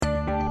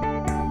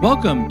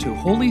Welcome to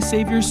Holy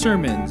Savior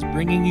Sermons,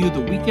 bringing you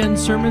the weekend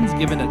sermons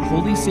given at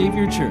Holy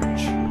Savior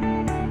Church.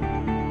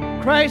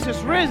 Christ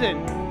is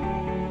risen.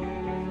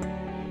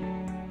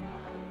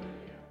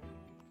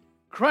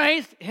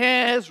 Christ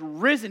has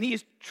risen. He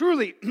is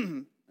truly,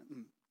 clear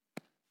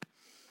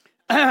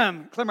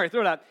my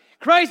throat out.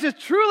 Christ is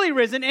truly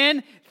risen,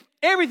 and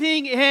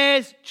everything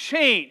has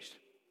changed.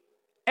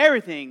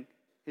 Everything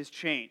has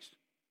changed.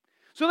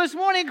 So this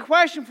morning, a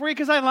question for you,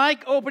 because I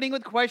like opening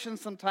with questions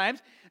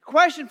sometimes.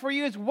 Question for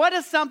you is, what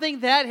is something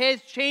that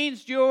has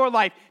changed your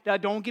life? Now,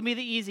 don't give me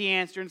the easy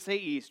answer and say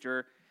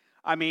Easter.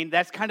 I mean,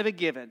 that's kind of a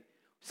given.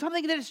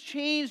 Something that has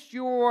changed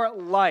your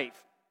life.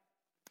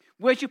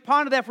 Well, as you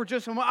ponder that for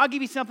just a moment, I'll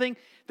give you something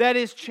that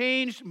has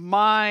changed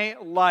my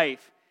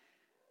life.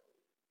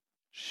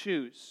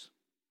 Shoes.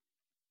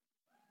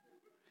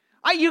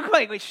 You go,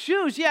 wait,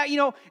 shoes? Yeah,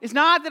 it's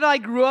not that I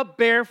grew up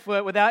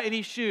barefoot without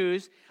any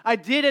shoes. I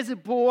did as a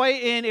boy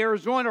in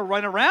Arizona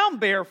run around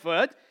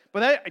barefoot.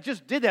 But I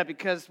just did that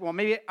because, well,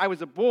 maybe I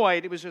was a boy,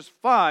 and it was just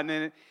fun,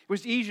 and it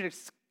was easier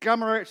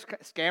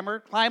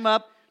to climb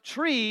up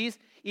trees,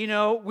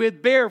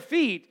 with bare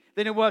feet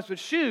than it was with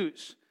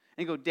shoes,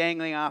 and go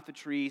dangling off the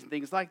trees and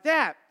things like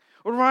that.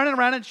 Or running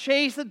around and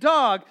chase the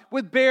dog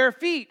with bare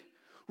feet.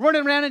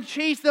 Running around and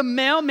chase the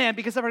mailman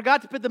because I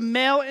forgot to put the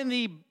mail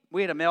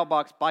we had a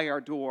mailbox by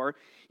our door,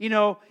 in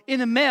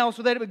the mail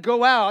so that it would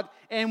go out,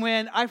 and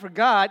when I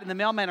forgot, and the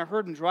mailman I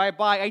heard him drive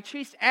by, I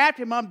chased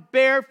after him on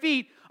bare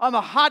feet on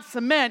the hot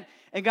cement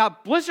and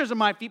got blisters on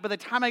my feet by the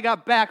time I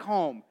got back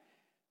home.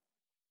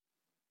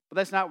 But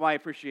that's not why I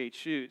appreciate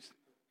shoes.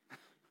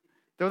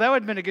 Though that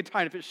would have been a good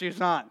time to put shoes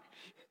on.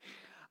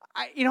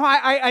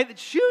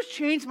 Shoes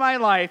changed my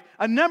life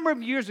a number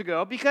of years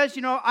ago because,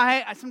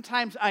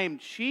 sometimes I am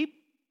cheap.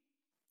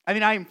 I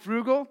am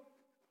frugal.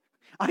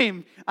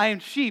 I am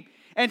cheap.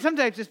 And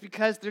sometimes just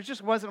because there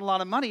just wasn't a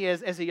lot of money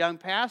as a young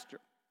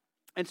pastor.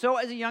 And so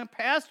as a young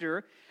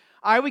pastor,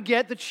 I would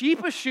get the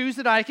cheapest shoes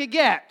that I could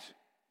get.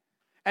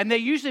 And they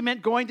usually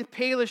meant going to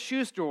Payless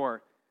Shoe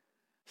Store.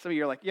 Some of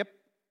you are like, yep.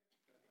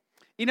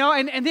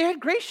 And they had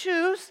great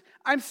shoes.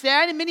 I'm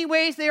sad in many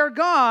ways they are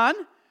gone.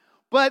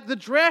 But the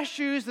dress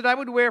shoes that I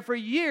would wear for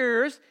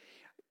years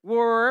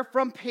were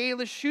from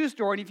Payless Shoe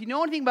Store. And if you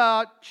know anything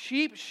about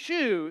cheap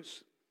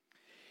shoes,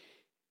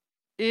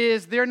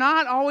 is they're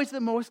not always the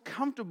most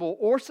comfortable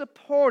or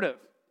supportive.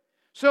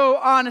 So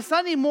on a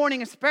Sunday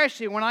morning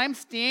especially, when I'm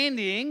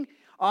standing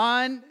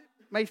on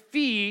my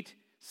feet,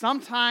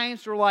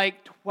 sometimes for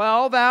like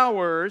 12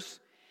 hours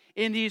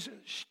in these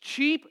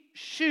cheap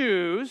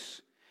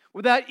shoes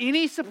without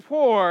any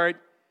support,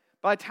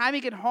 by the time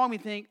you get home, you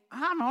think,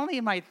 I'm only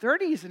in my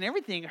 30s and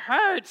everything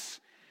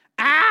hurts.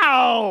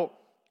 Ow!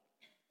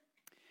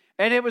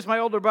 And it was my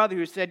older brother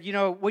who said,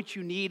 what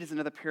you need is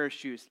another pair of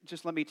shoes.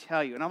 Just let me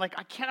tell you. And I'm like,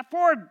 I can't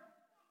afford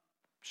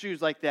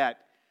shoes like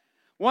that.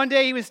 One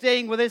day he was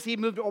staying with us. He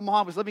moved to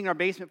Omaha, was living in our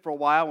basement for a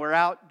while. We're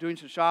out doing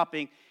some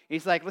shopping. And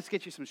he's like, let's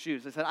get you some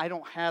shoes. I said, I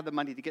don't have the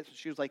money to get some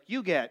shoes like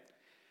you get.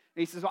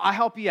 And he says, well, I'll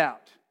help you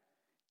out.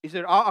 He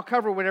said, I'll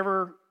cover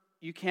whatever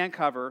you can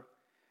cover.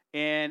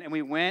 And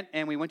we went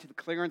to the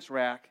clearance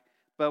rack,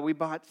 but we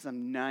bought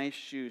some nice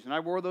shoes. And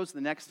I wore those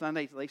the next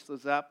Sunday, laced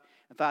those up,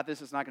 and thought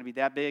this is not going to be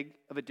that big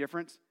of a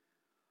difference.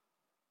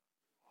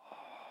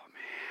 Oh,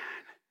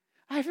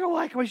 man. I feel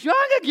like I was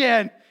young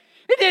again.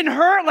 It didn't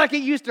hurt like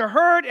it used to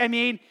hurt.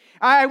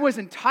 I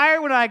wasn't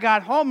tired when I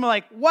got home. I'm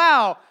like,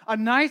 wow, a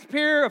nice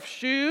pair of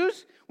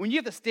shoes when you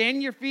have to stand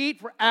on your feet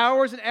for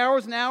hours and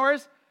hours and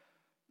hours.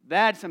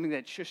 That's something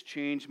that just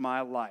changed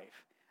my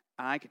life.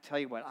 I could tell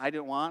you what, I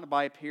didn't want to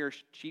buy a pair of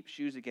cheap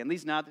shoes again. At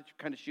least not the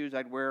kind of shoes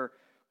I'd wear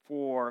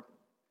for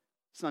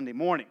Sunday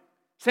morning.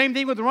 Same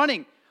thing with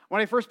running.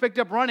 When I first picked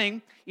up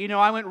running,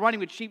 I went running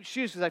with cheap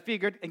shoes because I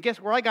figured, and guess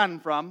where I got them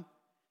from?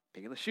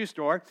 Payless Shoe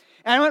Store.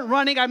 And I went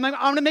running. I'm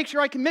going to make sure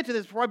I commit to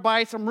this before I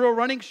buy some real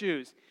running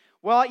shoes.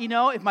 Well,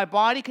 if my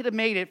body could have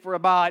made it for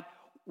about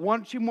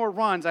 1 or 2 more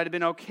runs, I'd have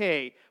been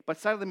okay. But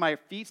suddenly my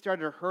feet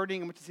started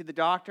hurting. I went to see the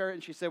doctor,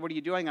 and she said, what are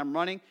you doing? I'm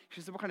running. She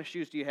said, what kind of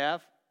shoes do you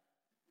have?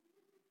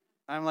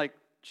 I'm like,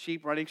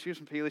 cheap running shoes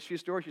from Payless Shoe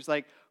Store? She's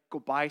like, go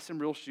buy some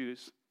real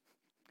shoes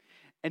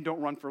and don't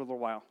run for a little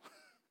while.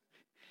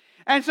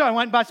 And so I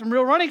went and bought some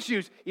real running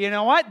shoes. You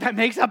know what? That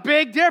makes a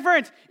big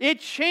difference. It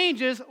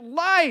changes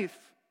life.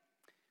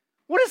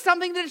 What is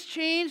something that has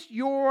changed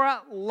your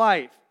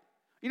life?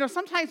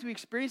 Sometimes we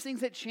experience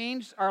things that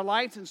change our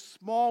lives in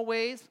small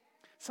ways.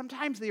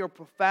 Sometimes they are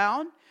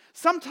profound.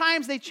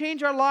 Sometimes they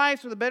change our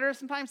lives for the better.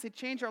 Sometimes they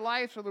change our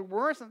lives for the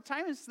worse.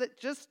 Sometimes that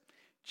just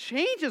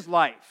changes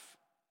life.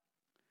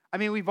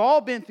 We've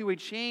all been through a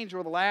change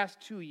over the last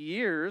 2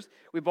 years.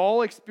 We've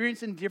all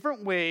experienced in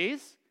different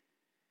ways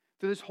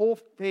through this whole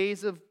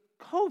phase of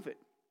COVID.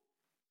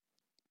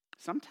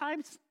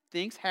 Sometimes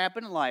things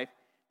happen in life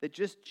that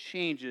just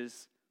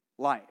changes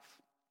life.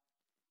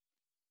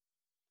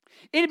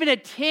 It had been a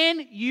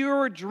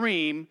 10-year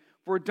dream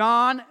for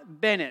Don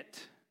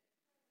Bennett.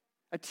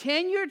 A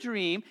 10-year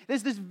dream.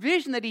 There's this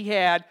vision that he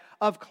had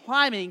of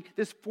climbing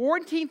this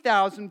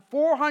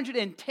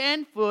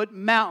 14,410-foot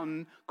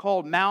mountain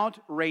called Mount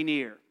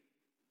Rainier.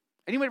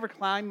 Anyone ever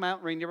climbed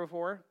Mount Rainier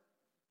before?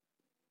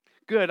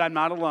 Good, I'm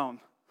not alone.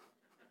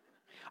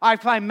 I've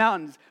climbed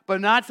mountains,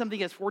 but not something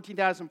that's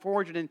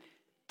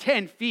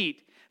 14,410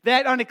 feet.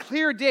 That on a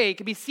clear day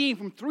can be seen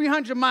from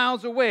 300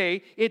 miles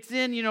away. It's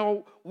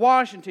in,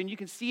 Washington. You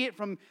can see it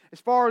from as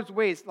far as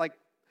away as like,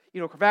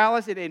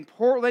 Corvallis, and in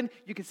Portland.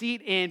 You can see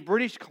it in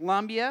British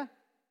Columbia.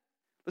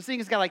 This thing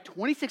has got like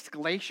 26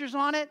 glaciers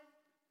on it.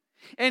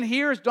 And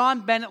here's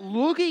Don Bennett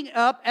looking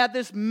up at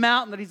this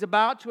mountain that he's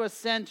about to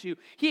ascend to.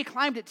 He had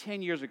climbed it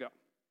 10 years ago.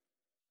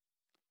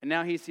 And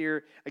now he's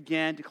here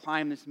again to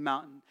climb this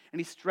mountain.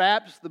 And he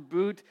straps the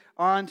boot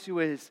onto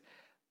his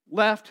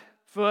left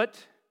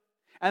foot.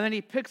 And then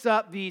he picks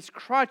up these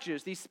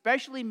crutches, these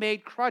specially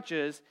made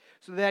crutches,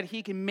 so that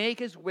he can make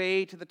his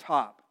way to the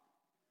top.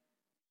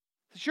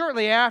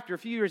 Shortly after, a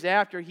few years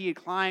after, he had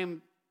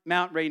climbed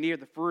Mount Rainier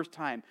the first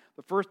time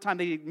that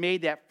he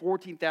made that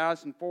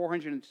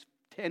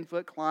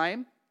 14,410-foot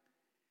climb,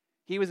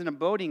 he was in a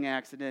boating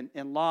accident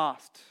and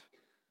lost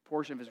a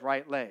portion of his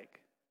right leg.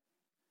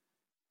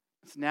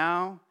 So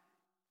now,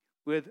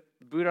 with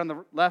the boot on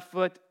the left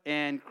foot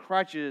and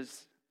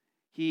crutches,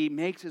 he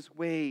makes his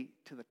way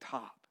to the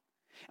top.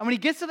 And when he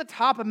gets to the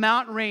top of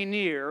Mount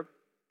Rainier,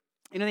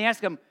 they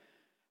ask him,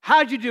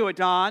 "How'd you do it,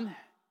 Don?"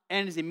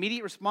 And his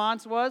immediate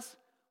response was,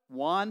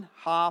 "One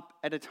hop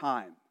at a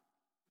time."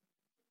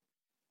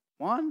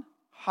 One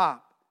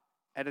hop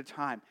at a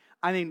time.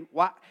 I mean,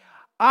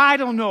 I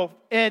don't know.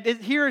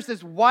 Here's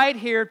this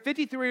white-haired,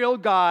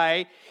 53-year-old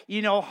guy,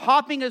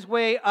 hopping his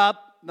way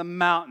up the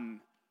mountain.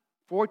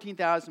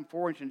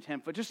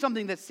 14,410 foot. Just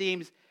something that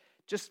seems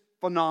just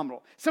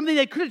phenomenal. Something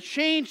that could have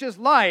changed his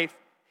life.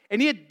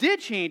 And it did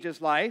change his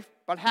life,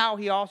 but how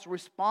he also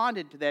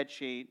responded to that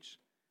change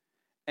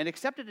and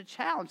accepted a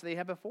challenge they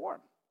had before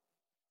him.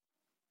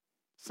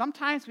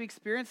 Sometimes we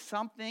experience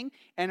something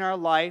in our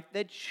life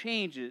that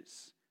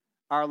changes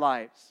our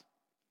lives.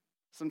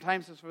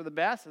 Sometimes it's for the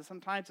best, and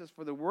sometimes it's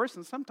for the worst,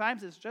 and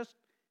sometimes it's just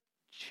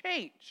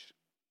change.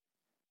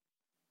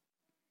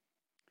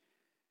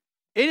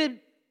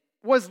 It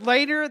was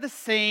later the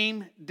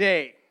same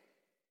day.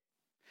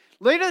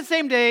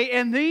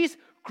 And these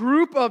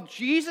group of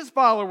Jesus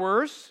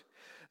followers,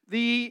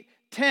 the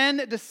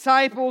 10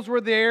 disciples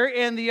were there,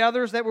 and the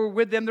others that were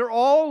with them, they're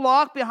all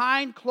locked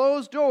behind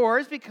closed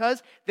doors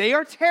because they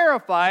are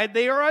terrified,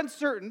 they are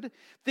uncertain.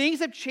 Things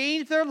have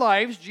changed their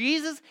lives.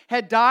 Jesus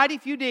had died a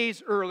few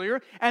days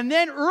earlier, and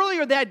then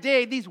earlier that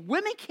day, these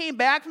women came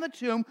back from the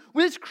tomb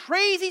with this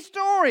crazy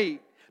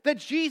story that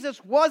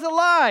Jesus was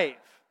alive.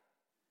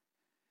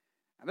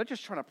 And they're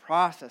just trying to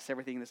process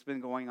everything that's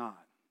been going on.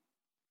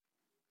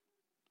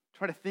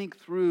 Try to think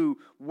through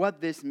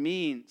what this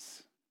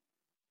means.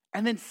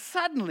 And then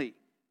suddenly,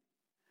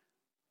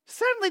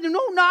 there's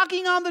no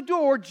knocking on the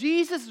door.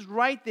 Jesus is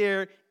right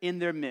there in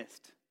their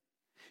midst.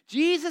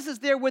 Jesus is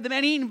there with them,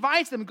 and he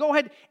invites them, "Go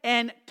ahead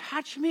and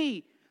touch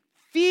me.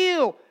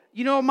 Feel,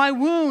 my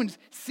wounds.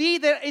 See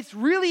that it's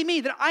really me,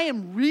 that I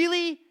am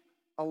really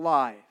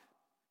alive.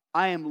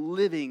 I am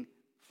living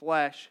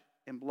flesh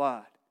and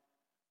blood.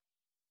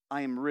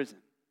 I am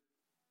risen."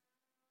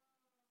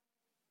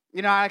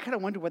 I kind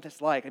of wonder what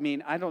that's like. I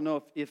mean, I don't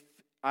know if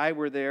I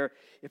were there,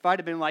 if I'd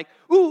have been like,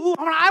 ooh,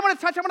 I want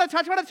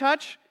to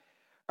touch.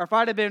 Or if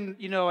I'd have been,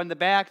 in the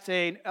back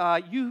saying,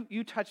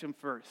 you touch him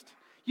first.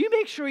 You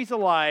make sure he's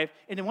alive,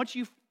 and then once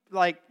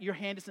your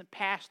hand doesn't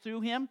pass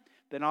through him,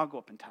 then I'll go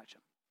up and touch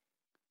him.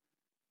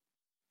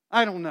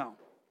 I don't know.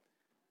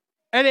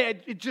 And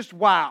it just,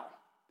 wow.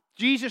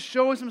 Jesus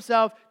shows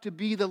himself to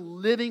be the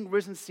living,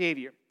 risen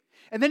Savior.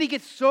 And then he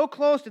gets so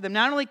close to them,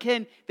 not only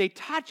can they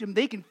touch him,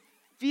 they can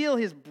feel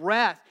his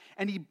breath,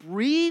 and he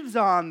breathes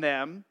on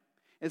them.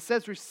 It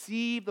says,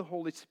 "Receive the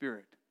Holy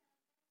Spirit."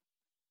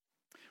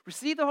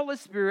 Receive the Holy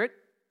Spirit.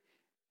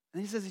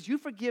 And he says, as you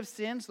forgive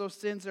sins, those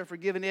sins are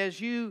forgiven. As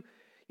you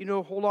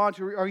hold on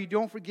to, or you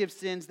don't forgive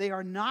sins, they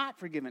are not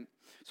forgiven.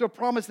 So a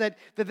promise that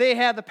they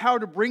have the power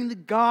to bring the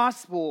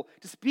gospel,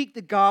 to speak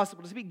the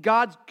gospel, to speak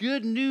God's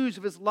good news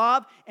of his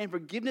love and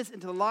forgiveness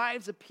into the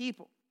lives of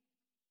people.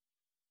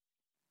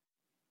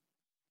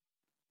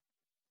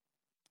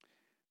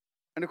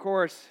 And of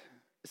course,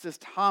 it says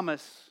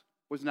Thomas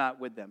was not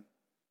with them.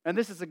 And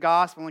this is a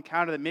gospel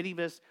encounter that many of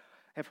us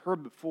have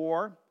heard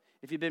before.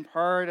 If you've been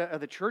part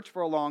of the church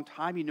for a long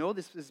time, you know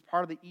this is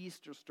part of the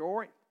Easter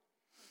story.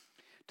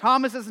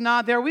 Thomas is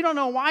not there. We don't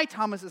know why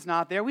Thomas is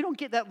not there. We don't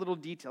get that little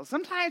detail.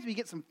 Sometimes we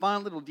get some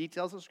fun little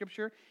details of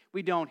Scripture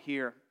we don't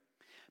hear.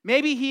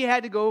 Maybe he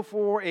had to go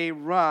for a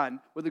run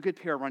with a good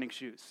pair of running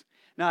shoes.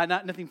 No,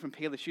 nothing from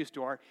Payless Shoe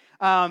Store.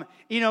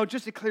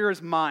 Just to clear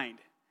his mind.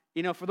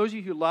 For those of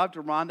you who love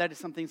to run, that is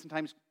something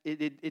sometimes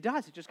it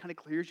does. It just kind of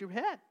clears your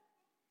head.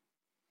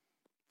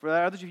 For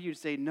others of you to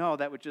say, no,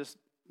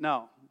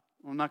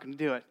 I'm not going to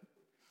do it.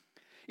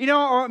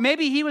 Or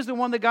maybe he was the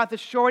one that got the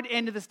short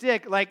end of the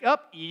stick. Like,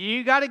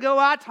 you got to go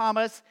out,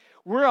 Thomas.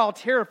 We're all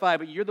terrified,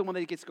 but you're the one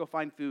that gets to go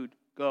find food.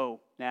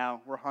 go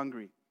now. We're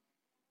hungry.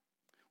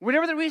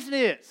 Whatever the reason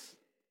is,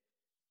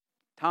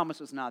 Thomas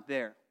was not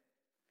there.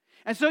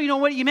 And so, you know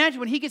what? You imagine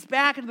when he gets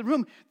back into the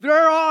room,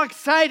 they're all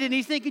excited, and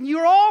he's thinking,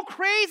 you're all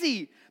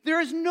crazy.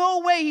 There is no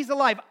way he's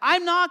alive.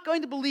 I'm not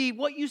going to believe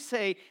what you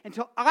say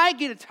until I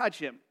get to touch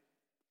him,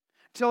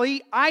 until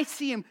I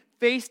see him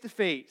face to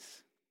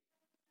face.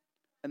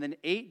 And then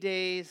 8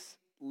 days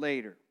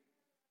later,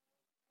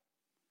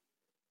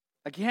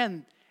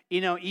 again, you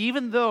know,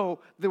 even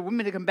though the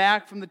women had come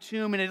back from the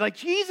tomb and they're like,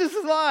 Jesus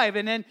is alive.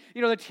 And then,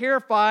 you know, they're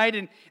terrified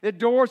and the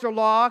doors are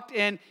locked.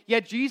 And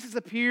yet Jesus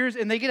appears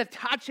and they get to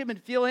touch him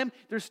and feel him.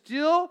 They're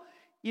still,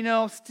 you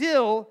know,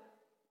 still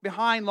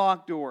behind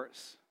locked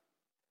doors.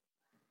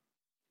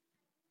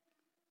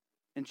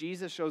 And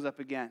Jesus shows up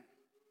again.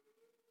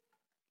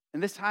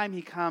 And this time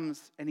he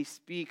comes and he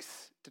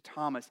speaks to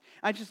Thomas.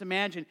 I just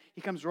imagine he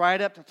comes right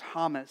up to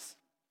Thomas.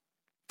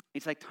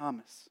 He's like,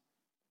 Thomas,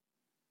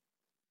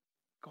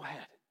 go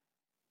ahead.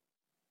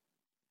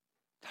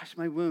 Touch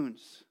my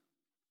wounds,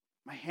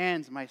 my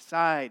hands, my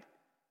side.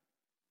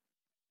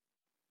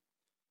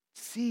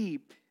 See,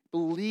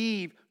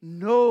 believe,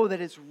 know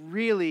that it's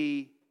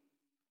really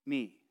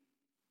me.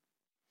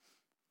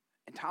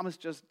 And Thomas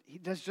he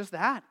does just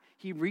that.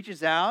 He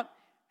reaches out,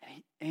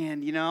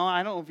 and you know,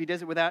 I don't know if he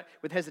does it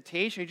with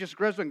hesitation. He just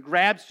goes and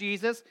grabs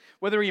Jesus,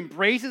 whether he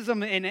embraces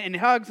him and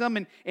hugs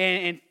him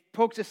and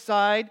pokes his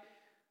side.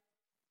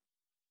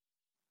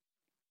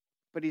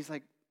 But he's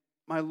like,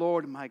 my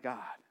Lord and my God.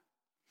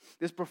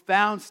 This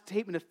profound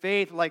statement of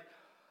faith, like,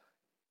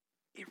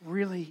 it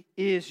really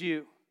is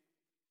you.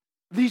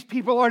 These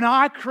people are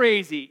not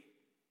crazy.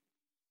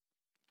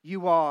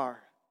 You are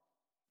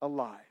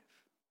alive.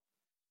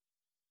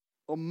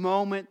 A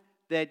moment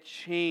that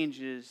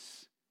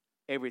changes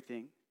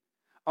everything.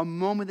 A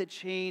moment that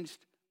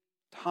changed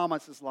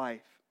Thomas's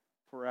life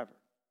forever.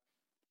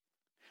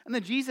 And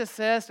then Jesus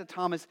says to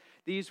Thomas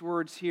these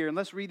words here, and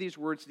let's read these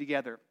words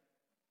together.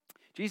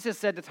 Jesus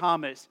said to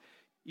Thomas,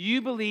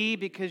 you believe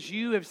because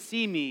you have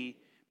seen me.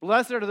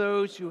 Blessed are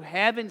those who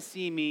haven't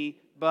seen me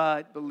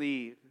but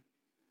believe.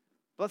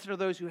 Blessed are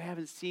those who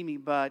haven't seen me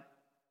but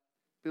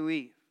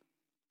believe.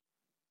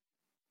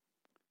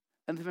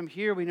 And from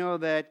here we know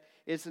that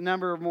it's a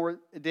number of more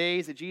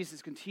days that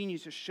Jesus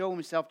continues to show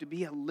himself to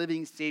be a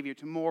living Savior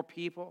to more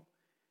people.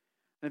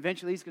 And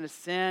eventually he's going to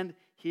send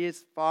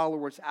his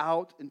followers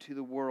out into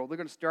the world. They're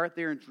going to start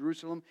there in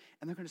Jerusalem,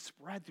 and they're going to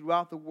spread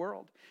throughout the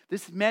world.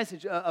 This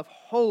message of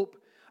hope,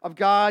 of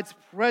God's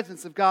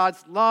presence, of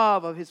God's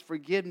love, of his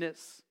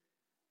forgiveness.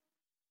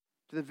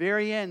 To the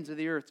very ends of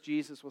the earth,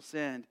 Jesus will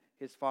send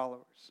his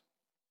followers.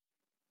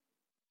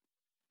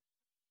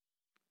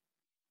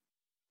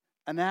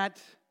 And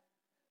that's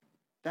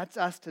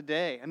us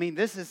today. I mean,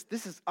 this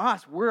is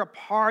us. We're a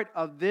part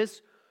of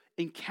this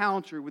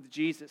encounter with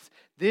Jesus.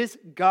 This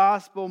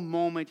gospel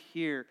moment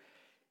here.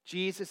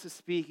 Jesus is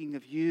speaking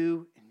of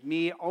you and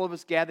me, all of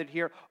us gathered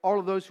here, all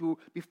of those who will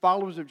be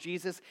followers of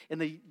Jesus in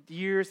the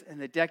years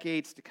and the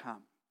decades to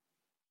come.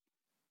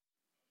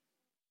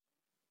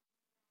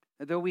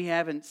 And though we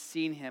haven't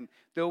seen him,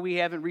 though we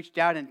haven't reached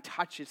out and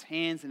touched his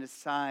hands and his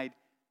side,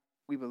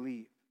 we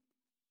believe.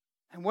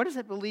 And what does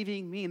that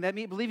believing mean?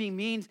 Believing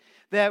means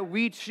that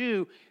we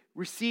too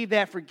receive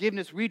that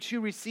forgiveness. We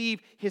too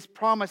receive his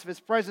promise of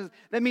his presence.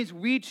 That means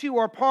we too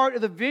are part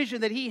of the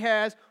vision that he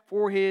has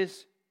for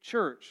his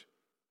church.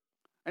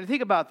 And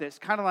think about this,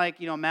 kind of like,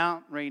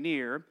 Mount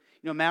Rainier.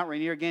 Mount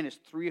Rainier, again, is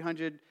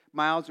 300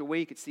 miles away.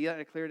 You could see that on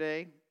a clear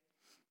day.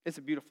 It's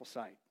a beautiful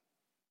sight,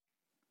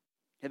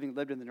 having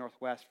lived in the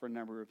Northwest for a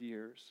number of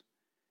years.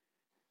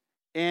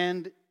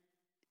 And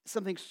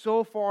something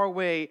so far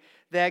away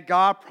that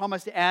God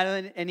promised to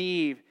Adam and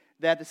Eve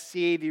that the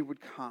Savior would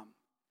come.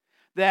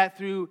 That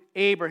through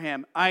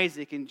Abraham,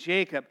 Isaac, and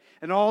Jacob,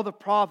 and all the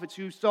prophets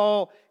who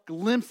saw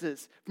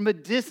glimpses from a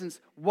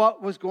distance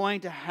what was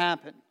going to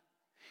happen.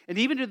 And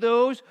even to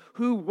those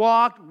who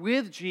walked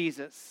with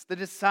Jesus, the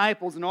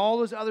disciples and all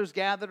those others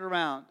gathered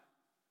around,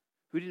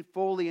 who didn't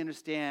fully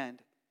understand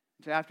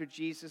until after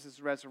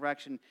Jesus'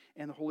 resurrection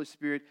and the Holy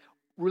Spirit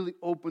really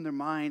opened their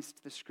minds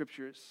to the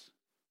Scriptures,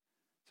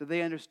 so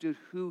they understood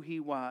who he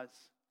was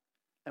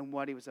and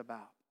what he was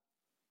about.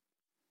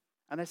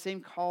 And that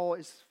same call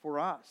is for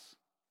us.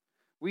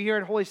 We here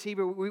at Holy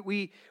Savior,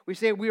 we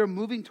say we are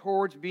moving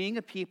towards being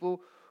a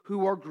people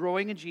who are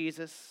growing in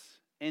Jesus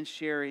and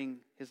sharing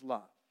his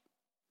love.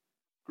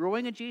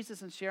 Growing in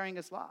Jesus and sharing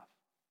his love.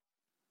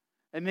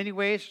 In many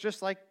ways,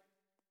 just like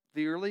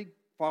the early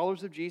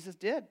followers of Jesus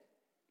did.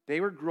 They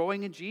were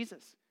growing in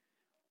Jesus.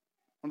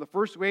 One of the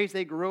first ways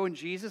they grow in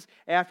Jesus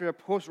after a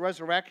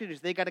post-resurrection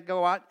is they got to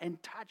go out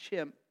and touch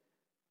him.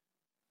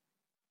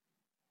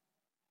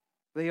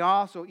 They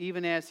also,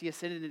 even as he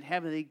ascended in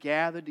heaven, they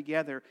gathered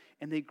together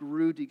and they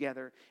grew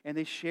together and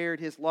they shared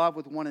his love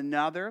with one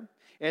another.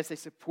 As they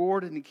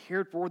supported and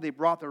cared for, they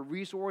brought their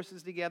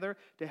resources together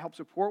to help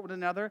support one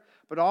another,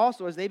 but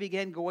also as they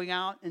began going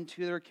out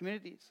into their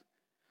communities.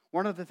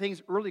 One of the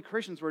things early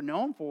Christians were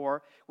known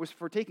for was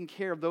for taking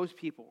care of those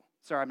people.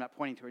 Sorry, I'm not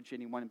pointing towards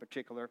anyone in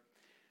particular.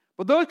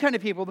 Well, those kind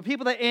of people, the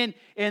people that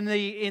in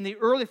the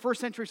early first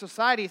century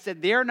society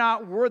said they're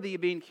not worthy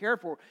of being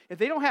cared for. If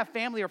they don't have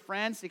family or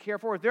friends to care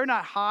for, if they're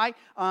not high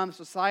on the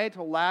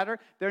societal ladder,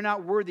 they're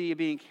not worthy of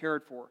being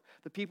cared for.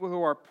 The people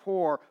who are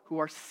poor, who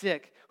are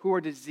sick, who are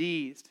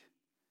diseased.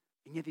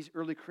 And yet these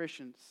early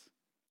Christians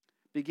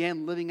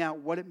began living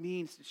out what it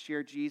means to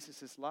share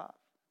Jesus' love.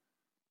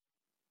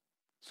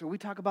 So we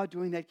talk about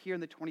doing that here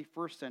in the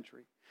 21st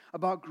century,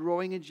 about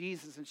growing in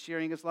Jesus and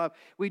sharing his love.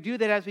 We do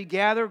that as we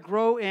gather,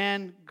 grow,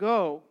 and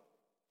go.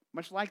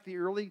 Much like the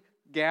early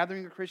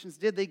gathering of Christians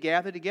did, they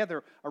gathered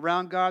together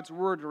around God's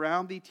word,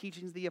 around the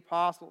teachings of the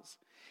apostles.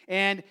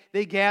 And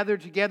they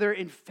gathered together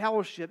in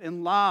fellowship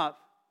and love.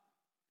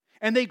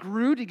 And they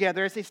grew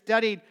together as they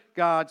studied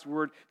God's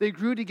word. They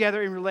grew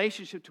together in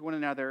relationship to one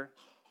another.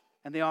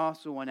 And they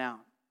also went out.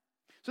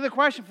 So the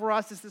question for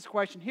us is this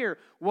question here.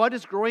 What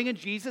does growing in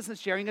Jesus and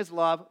sharing his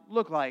love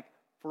look like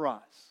for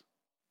us?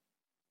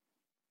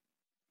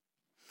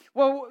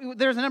 Well,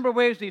 there's a number of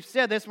ways we've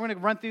said this. We're going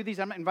to run through these.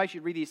 I'm going to invite you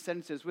to read these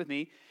sentences with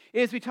me.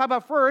 Is we talk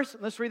about first,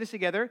 let's read this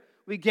together.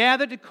 We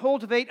gather to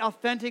cultivate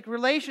authentic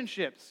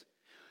relationships.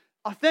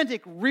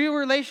 Authentic, real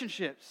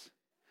relationships.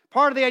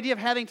 Part of the idea of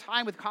having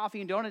time with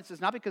coffee and donuts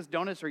is not because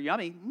donuts are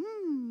yummy.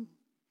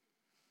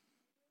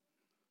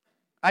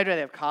 I'd rather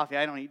have coffee.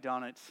 I don't eat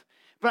donuts.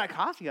 But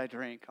coffee I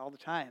drink all the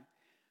time.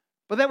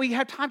 But that we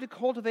have time to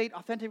cultivate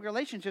authentic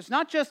relationships,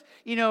 not just,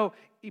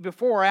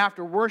 before or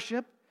after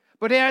worship,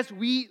 but as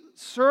we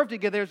serve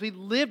together, as we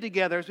live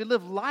together, as we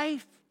live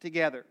life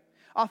together.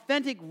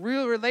 Authentic,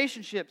 real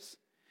relationships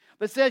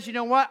that says, you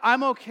know what,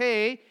 I'm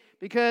okay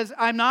because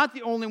I'm not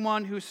the only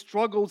one who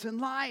struggles in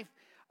life.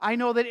 I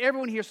know that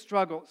everyone here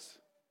struggles.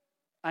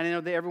 I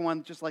know that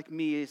everyone, just like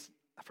me, is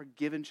a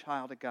forgiven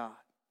child of God.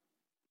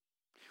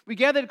 We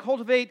gather to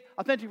cultivate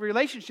authentic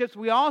relationships.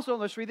 We also,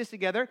 let's read this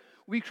together,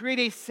 we create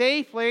a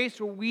safe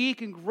place where we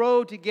can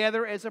grow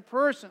together as a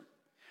person.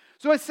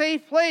 So a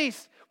safe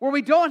place where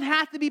we don't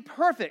have to be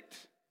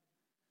perfect.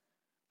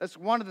 That's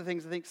one of the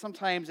things I think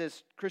sometimes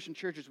as Christian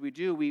churches we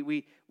do.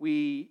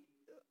 We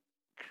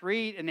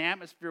create an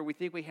atmosphere we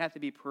think we have to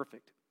be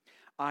perfect.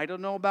 I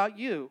don't know about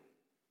you,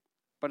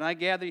 but I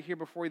gather here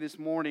before you this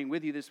morning,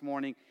 with you this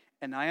morning,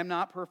 and I am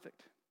not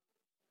perfect.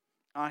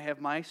 I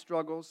have my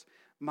struggles,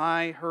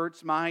 my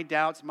hurts, my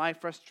doubts, my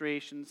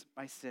frustrations,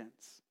 my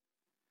sins.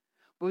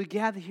 But we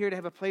gather here to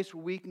have a place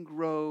where we can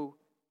grow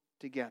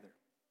together.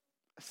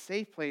 A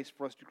safe place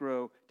for us to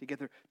grow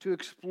together, to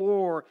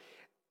explore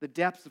the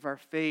depths of our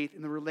faith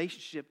and the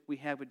relationship we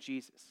have with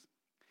Jesus.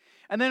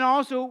 And then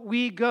also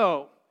we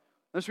go.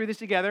 Let's read this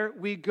together.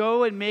 We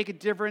go and make a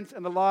difference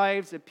in the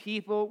lives of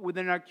people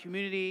within our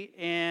community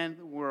and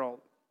the world.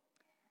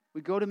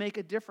 We go to make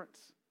a difference.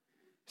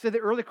 So the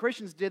early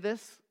Christians did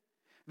this.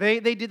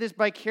 They did this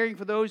by caring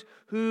for those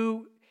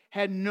who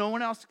had no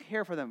one else to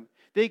care for them.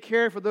 They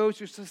cared for those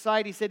who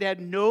society said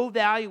had no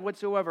value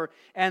whatsoever.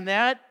 And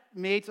that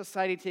made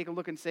society take a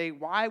look and say,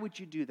 why would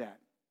you do that?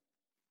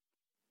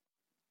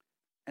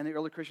 And the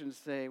early Christians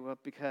say, well,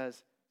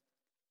 because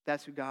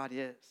that's who God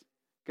is.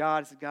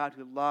 God is a God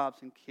who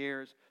loves and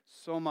cares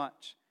so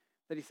much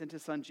that he sent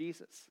his son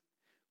Jesus.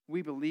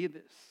 We believe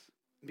this.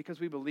 And because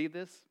we believe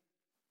this,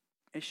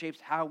 it shapes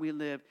how we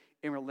live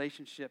in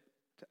relationship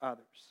to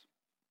others.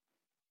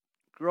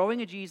 Growing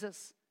in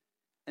Jesus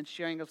and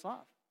sharing his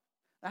love.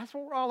 That's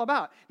what we're all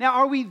about. Now,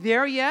 are we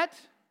there yet?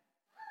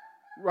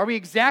 Are we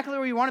exactly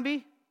where we want to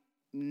be?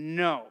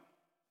 No.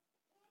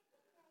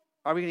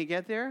 Are we going to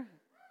get there?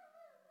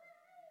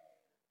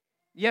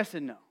 Yes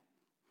and no.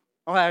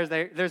 Oh, there's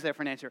that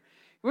for an answer.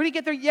 We're going to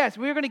get there, yes.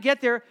 We're going to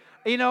get there,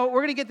 we're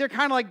going to get there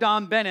kind of like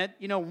Don Bennett,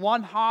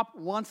 one hop,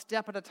 one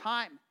step at a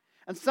time.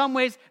 In some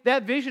ways,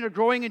 that vision of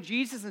growing in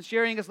Jesus and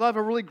sharing his love,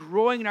 of really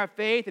growing in our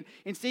faith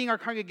and seeing our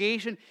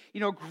congregation,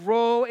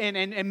 grow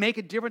and make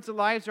a difference in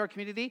the lives of our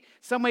community.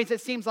 Some ways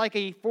it seems like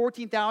a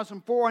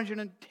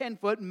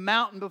 14,410-foot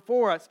mountain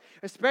before us,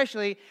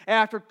 especially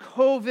after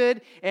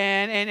COVID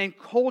and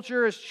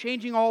culture is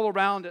changing all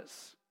around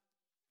us.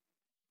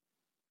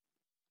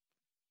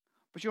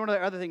 But one of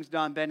the other things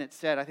Don Bennett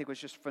said, I think was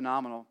just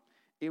phenomenal.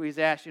 He was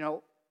asked,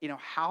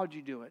 how'd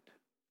you do it?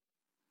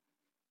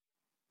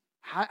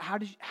 How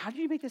did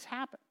you make this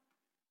happen?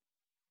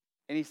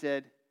 And he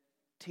said,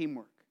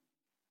 teamwork.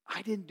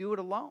 I didn't do it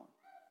alone.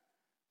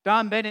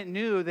 Don Bennett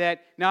knew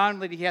that not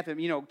only did he have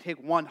to,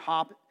 take one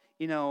hop,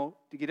 to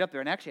get up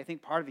there, and actually I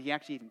think part of it, he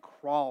actually even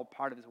crawled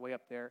part of his way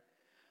up there,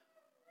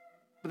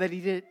 but that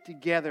he did it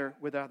together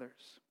with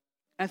others.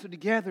 And so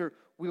together,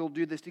 we will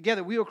do this.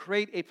 Together, we will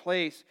create a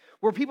place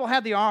where people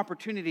have the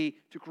opportunity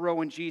to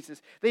grow in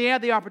Jesus. They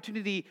have the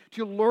opportunity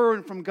to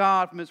learn from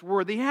God, from his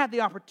word. They have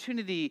the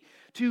opportunity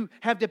to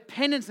have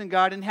dependence on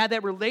God and have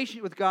that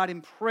relationship with God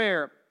in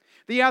prayer.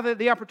 They have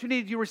the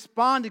opportunity to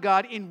respond to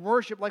God in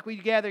worship like we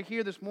gather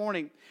here this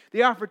morning.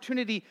 The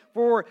opportunity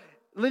for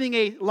living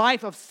a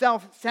life of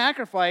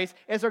self-sacrifice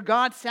as our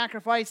God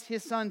sacrificed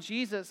his son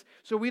Jesus.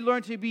 So we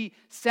learn to be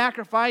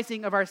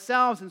sacrificing of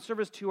ourselves in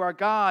service to our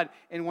God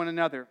and one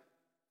another.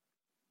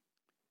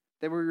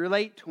 That we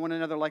relate to one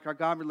another like our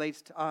God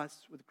relates to us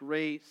with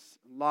grace,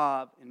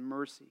 love, and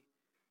mercy.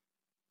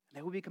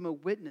 And that we become a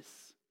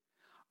witness.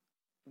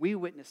 We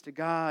witness to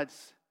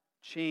God's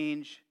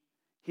change,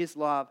 His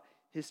love,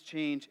 His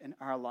change in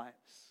our lives.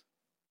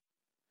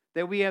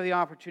 That we have the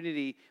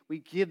opportunity, we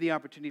give the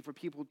opportunity for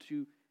people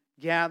to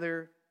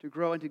gather, to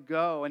grow, and to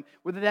go. And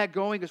whether that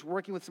going is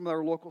working with some of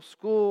our local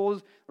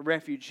schools, the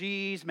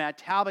refugees, Matt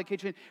Talbot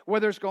Kitchen,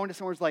 whether it's going to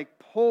somewhere like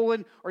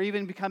Poland, or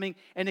even becoming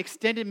an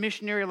extended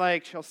missionary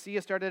like Chelsea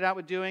started out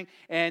with doing,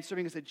 and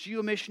serving as a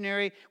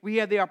geo-missionary, we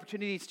have the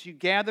opportunities to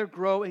gather,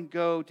 grow, and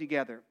go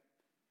together.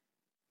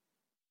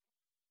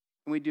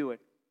 And we do it.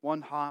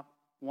 One hop,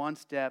 one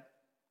step,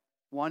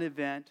 one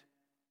event,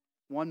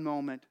 one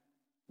moment,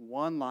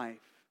 one life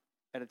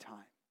at a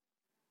time.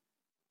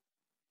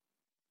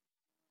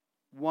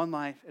 One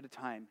life at a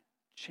time,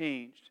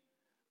 changed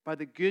by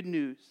the good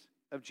news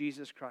of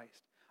Jesus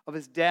Christ, of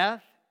His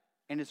death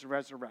and His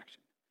resurrection.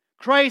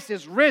 Christ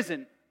is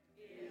risen.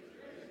 He is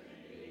risen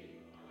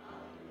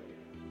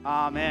indeed.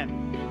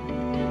 Amen.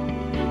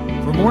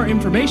 For more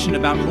information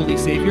about Holy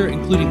Savior,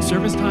 including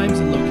service times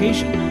and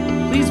location,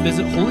 please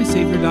visit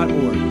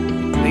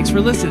holysavior.org. Thanks for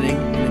listening,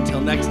 and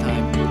until next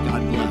time,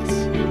 God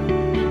bless.